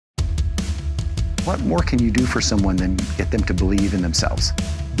What more can you do for someone than get them to believe in themselves?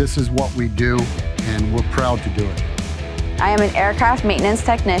 This is what we do, and we're proud to do it. I am an aircraft maintenance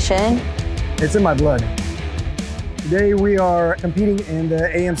technician. It's in my blood. Today we are competing in the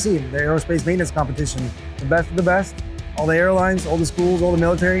AMC, the Aerospace Maintenance Competition. The best of the best. All the airlines, all the schools, all the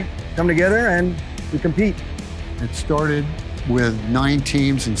military come together and we compete. It started with 9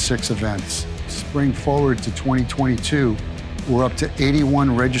 teams and 6 events. Spring forward to 2022, we're up to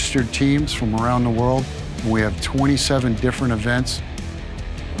 81 registered teams from around the world, and we have 27 different events.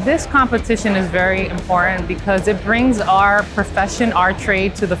 This competition is very important because it brings our profession, our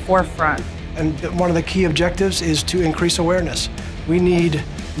trade to the forefront. And one of the key objectives is to increase awareness. We need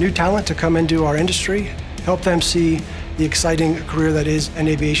new talent to come into our industry, help them see the exciting career that is an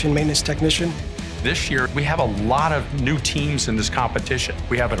aviation maintenance technician. This year, we have a lot of new teams in this competition.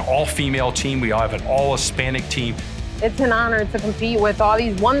 We have an all-female team, we have an all-Hispanic team. It's an honor to compete with all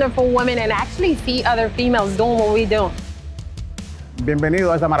these wonderful women and actually see other females doing what we do.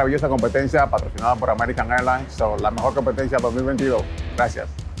 Bienvenido a esta maravillosa competencia patrocinada por American Airlines, la mejor competencia 2022. Gracias.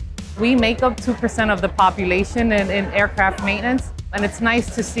 We make up 2% of the population in aircraft maintenance, and it's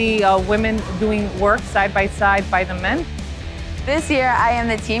nice to see women doing work side by the men. This year, I am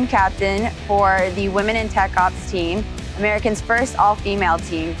the team captain for the Women in Tech Ops team, America's first all-female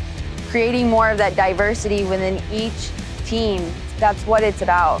team. Creating more of that diversity within each team, that's what it's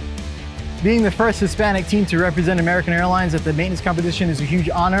about. Being the first Hispanic team to represent American Airlines at the maintenance competition is a huge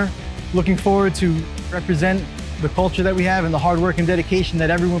honor. Looking forward to represent the culture that we have and the hard work and dedication that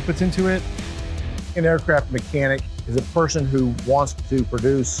everyone puts into it. An aircraft mechanic is a person who wants to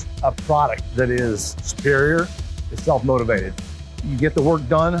produce a product that is superior, is self-motivated. You get the work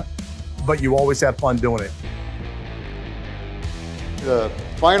done, but you always have fun doing it. The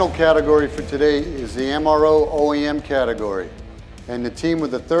final category for today is the MRO OEM category, and the team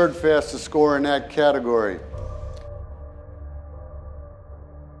with the 3rd fastest score in that category.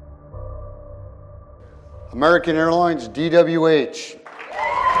 American Airlines DWH.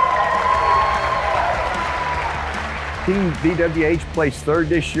 Team DWH placed 3rd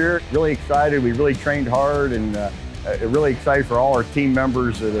this year. Really excited. We really trained hard and really excited for all our team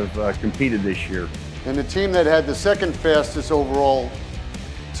members that have competed this year. And the team that had the 2nd fastest overall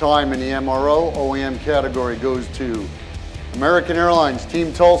time in the MRO OEM category goes to American Airlines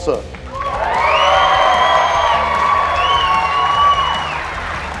Team Tulsa.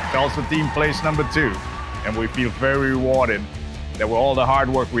 Tulsa team placed number 2, and we feel very rewarded that with all the hard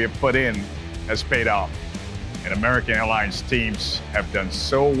work we have put in has paid off. And American Airlines teams have done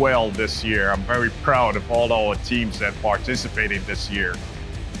so well this year. I'm very proud of all our teams that participated this year.